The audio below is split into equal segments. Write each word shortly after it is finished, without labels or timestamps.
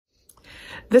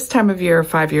This time of year,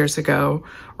 5 years ago,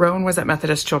 Rowan was at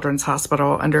Methodist Children's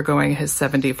Hospital undergoing his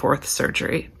 74th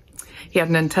surgery. He had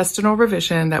an intestinal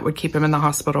revision that would keep him in the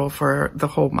hospital for the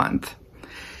whole month.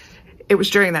 It was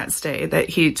during that stay that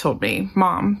he told me,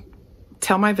 "Mom,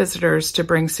 tell my visitors to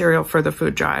bring cereal for the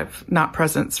food drive, not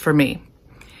presents for me."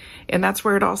 And that's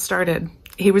where it all started.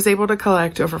 He was able to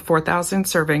collect over 4,000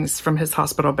 servings from his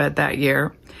hospital bed that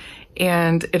year,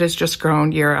 and it has just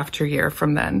grown year after year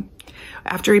from then.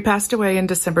 After he passed away in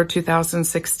December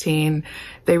 2016,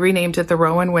 they renamed it the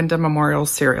Rowan Windham Memorial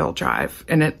Cereal Drive,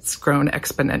 and it's grown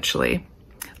exponentially.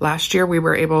 Last year, we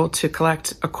were able to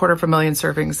collect 250,000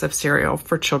 servings of cereal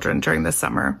for children during the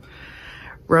summer.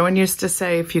 Rowan used to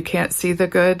say, "If you can't see the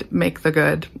good, make the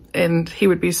good." And he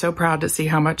would be so proud to see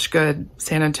how much good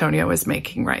San Antonio is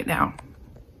making right now.